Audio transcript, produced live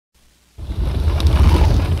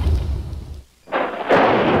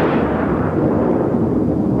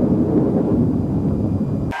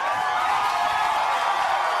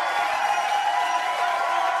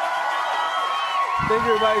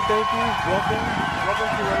everybody, thank you. Welcome to What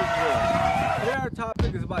Is Real. Today our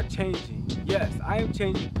topic is about changing. Yes, I am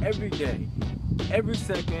changing every day. Every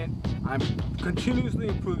second, I'm continuously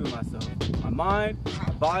improving myself. My mind,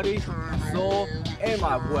 my body, my soul, and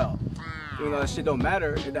my wealth. Even though that shit don't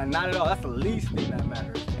matter, not at all. That's the least thing that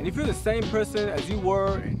matters. And if you're the same person as you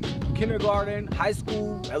were in kindergarten, high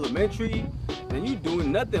school, elementary, then you're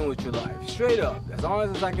doing nothing with your life. Straight up, as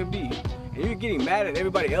honest as I can be. And you're getting mad at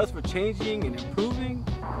everybody else for changing and improving.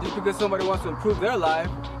 Just because somebody wants to improve their life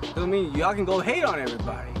doesn't mean y'all can go hate on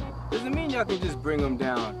everybody. Doesn't mean y'all can just bring them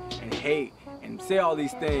down and hate and say all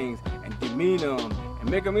these things and demean them and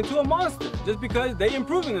make them into a monster just because they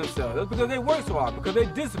improving themselves, just because they work so hard, because they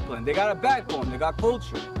disciplined, they got a backbone, they got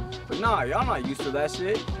culture. But nah, y'all not used to that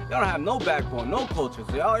shit. Y'all don't have no backbone, no culture,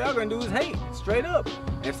 so y'all gonna do is hate, straight up.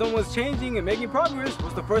 And if someone's changing and making progress,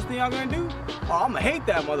 what's the first thing y'all gonna do? Oh, I'ma hate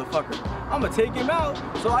that motherfucker. I'ma take him out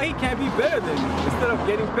so he can't be better than me, instead of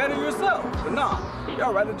getting better yourself. But nah,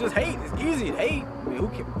 y'all rather just hate. It's easy to hate. I mean, who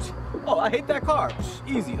cares? Oh, I hate that car.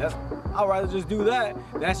 Easy. I'd rather just do that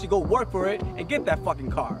than actually go work for it and get that fucking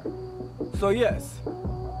car. So yes,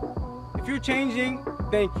 if you're changing,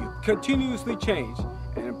 thank you. Continuously change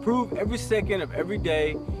and improve every second of every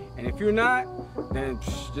day. And if you're not, then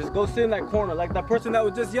just go sit in that corner. Like that person that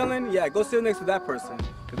was just yelling, yeah, go sit next to that person.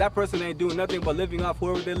 Because that person ain't doing nothing but living off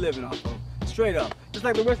whoever they're living off of. Straight up. Just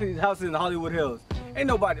like the rest of these houses in the Hollywood Hills. Ain't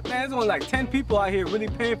nobody, man, there's only like 10 people out here really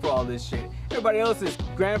paying for all this shit. Everybody else is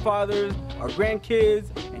grandfathers or grandkids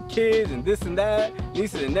and kids and this and that,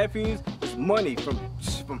 nieces and nephews. It's money from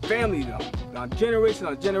families on generation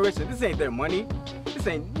on generation. This ain't their money. This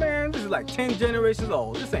ain't, man, this is like 10 generations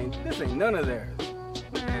old. This ain't none of theirs.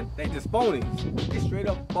 Man, they just phonies. They straight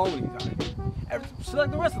up phonies out here. Just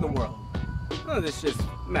like the rest of the world. None of this shit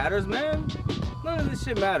matters, man. None of this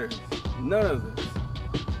shit matters. None of this.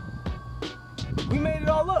 We made it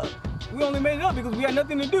all up. We only made it up because we had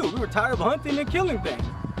nothing to do. We were tired of hunting and killing things.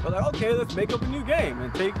 We're like, okay, let's make up a new game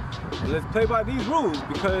and let's play by these rules,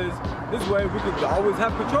 because this way we can always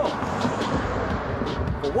have control.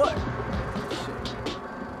 For what?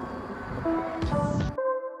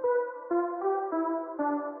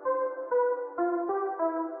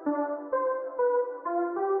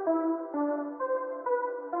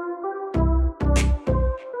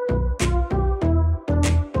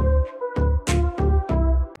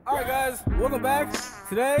 Welcome back.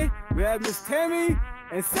 Today we have Miss Tammy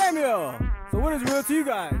and Samuel. So what is real to you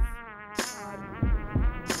guys?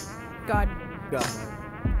 God.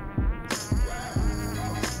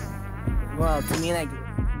 Well, to me, like,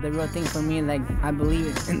 the real thing for me, like, I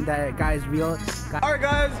believe that God is real. Alright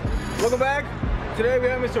guys, welcome back. Today we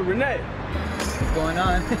have Mr. Renee. What's going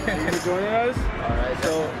on? Thank you for joining us. Alright,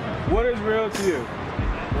 so what is real to you?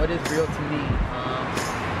 What is real to me?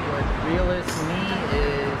 What real is to me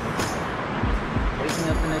is waking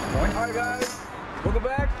up the next morning. Alright guys, welcome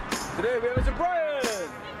back. Today we have Mr. Brian. Yes,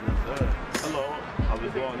 sir. Hello. How's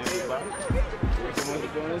it going, everybody? Thank you so much for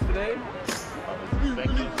joining us today.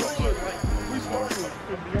 Thank you so much.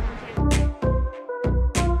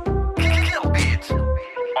 Kill beats on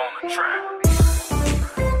the track.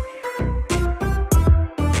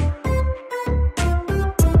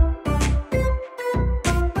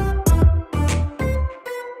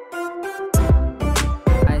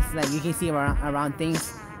 Like, you can see around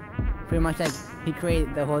things, pretty much like he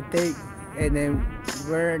created the whole thing, and then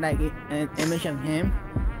we're like an image of him,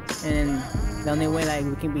 and the only way like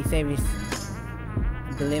we can be saved is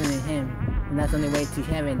believing in him, and that's the only way to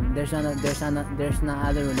heaven. There's not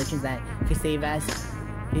other religions that can save us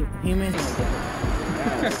humans.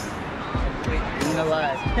 Being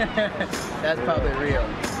alive. That's probably real.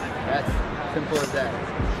 That's simple as that.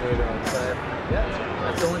 But yeah,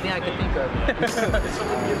 that's the only thing I can think of.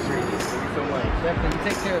 So much. Definitely. You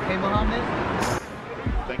take care, okay, Muhammad?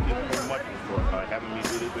 Thank you so much for having me do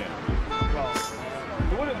this interview.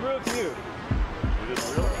 So what is real to you? What is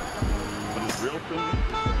real? What is real to me?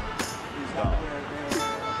 He's gone.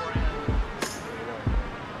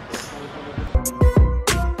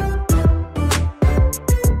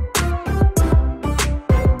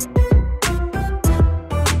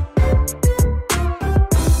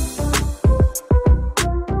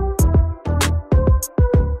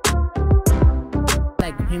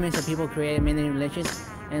 Humans or people created many religions,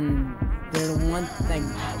 and they're the one, like,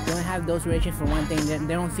 they don't have those religions for one thing.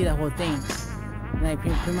 They don't see the whole thing. Like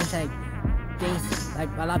pretty much like things, like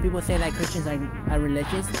a lot of people say like Christians are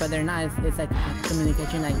religious, but they're not. It's like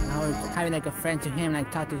communication, like having like a friend to him, like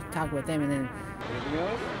talk with him, and then. Anything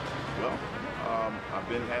else? Well, I've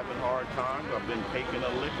been having hard times. I've been taking a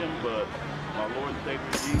licking, but my Lord and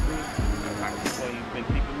Savior Jesus, he's been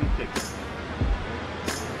keeping me ticking.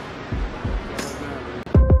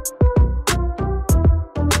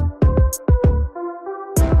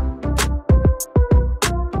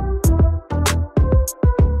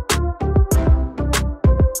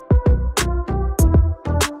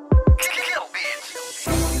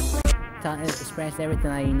 express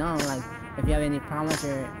everything that you know. Like if you have any problems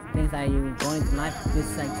or things that you going through life,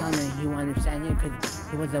 just like tell him he will understand you because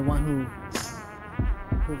he was the one who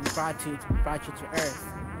brought you to Earth.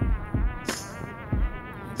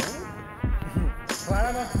 What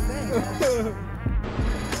am I saying? No problem.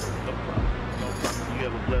 No problem. You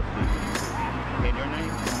have a blessed day. In your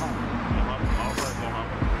name? Muhammad. All right,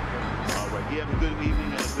 Muhammad. All right. You have a good evening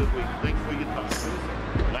and a good week. Thanks for your time.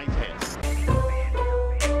 Nice hat.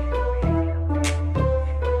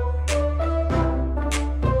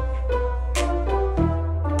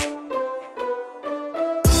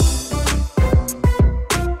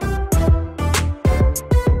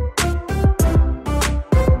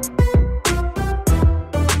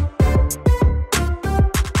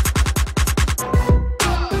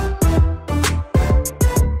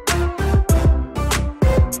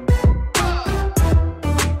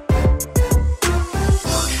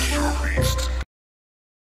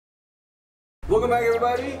 Welcome back,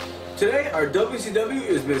 everybody. Today our WCW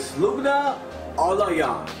is Miss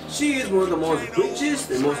LUBNAALOLAYAN. She is one of the most richest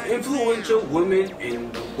and most influential women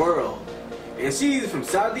in the world, and she is from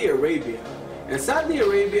Saudi Arabia. And Saudi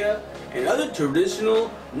Arabia and other traditional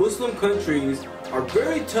Muslim countries are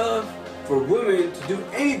very tough for women to do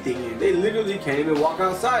anything in. They literally can't even walk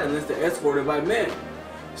outside unless they're escorted by men.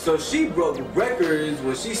 So she broke records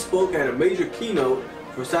when she spoke at a major keynote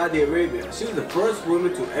for Saudi Arabia. She was the first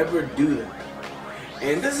woman to ever do that.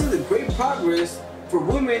 And this is a great progress for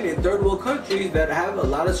women in third world countries that have a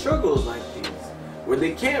lot of struggles like these, where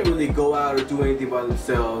they can't really go out or do anything by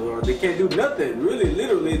themselves, or they can't do nothing. Really,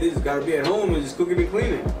 literally, they just gotta be at home and just cooking and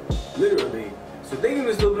cleaning. Literally. So thank you,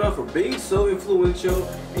 Ms. LUBNA, for being so influential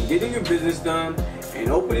and getting your business done and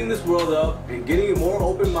opening this world up and getting it more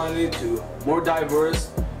open-minded to more diverse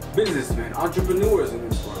businessmen, entrepreneurs in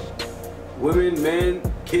this world. Women, men,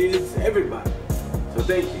 kids, everybody. So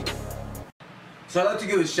thank you. So I'd like to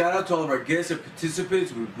give a shout out to all of our guests and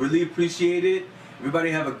participants. We really appreciate it.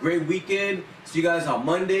 Everybody have a great weekend. See you guys on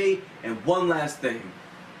Monday. And one last thing.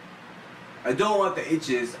 I don't want the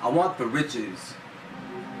itches, I want the riches.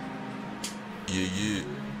 Yeah.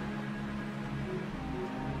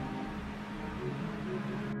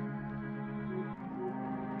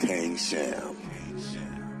 King Sham.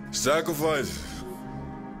 Sacrifices.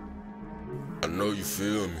 I know you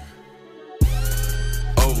feel me.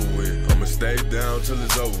 Over with. I'ma stay down till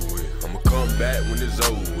it's over with. I'ma come back when it's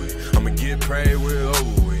over with. I'ma get paid when it's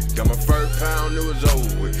over with. Got my first pound, it was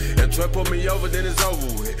over with. And Troy put me over, then it's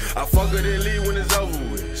over with. I fuck her, then leave when it's over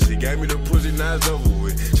with. She gave me the pussy, now it's over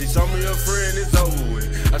with. She told me her friend, it's over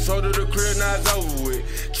with. I told her the crib, now it's over with.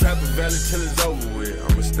 Trapper Valley till it's over with.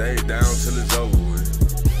 I'ma stay down till it's over with.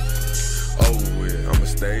 Over with. I'ma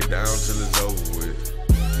stay down till it's over with.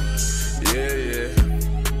 Yeah.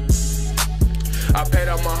 I paid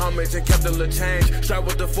out my homage and kept a little change. Straight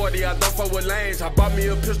with the 40, I don't fuck with lanes. I bought me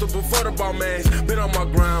a pistol before the ball mains. Been on my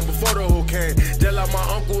grind before the who came. Deal out my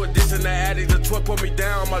uncle, a diss in the attic. The 12 put me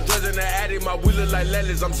down, my drugs in the attic. My wheel look like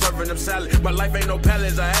lettuce, I'm serving them salad. My life ain't no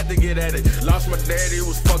palace, I had to get at it. Lost my daddy, it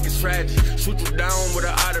was fucking tragic. Shoot you down with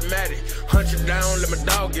an automatic. Hunt you down, let my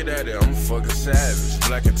dog get at it. I'm a fucking savage,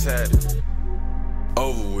 black and tatted.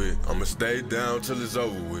 Over with, I'ma stay down till it's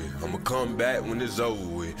over with. I'ma come back when it's over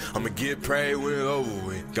with. I'ma get paid when it's over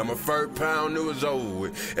with. Got my first pound, it was over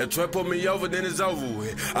with. And Troy put me over, then it's over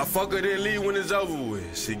with. I fuck her, then leave when it's over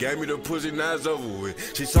with. She gave me the pussy, now it's over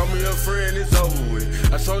with. She told me her friend, it's over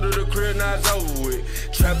with. I told her the crib, now it's over with.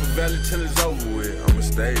 Trapper Valley till it's over with. I'ma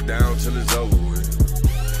stay down till it's over with.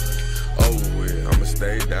 Over with, I'ma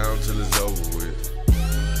stay down till it's over with.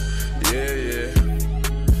 Yeah.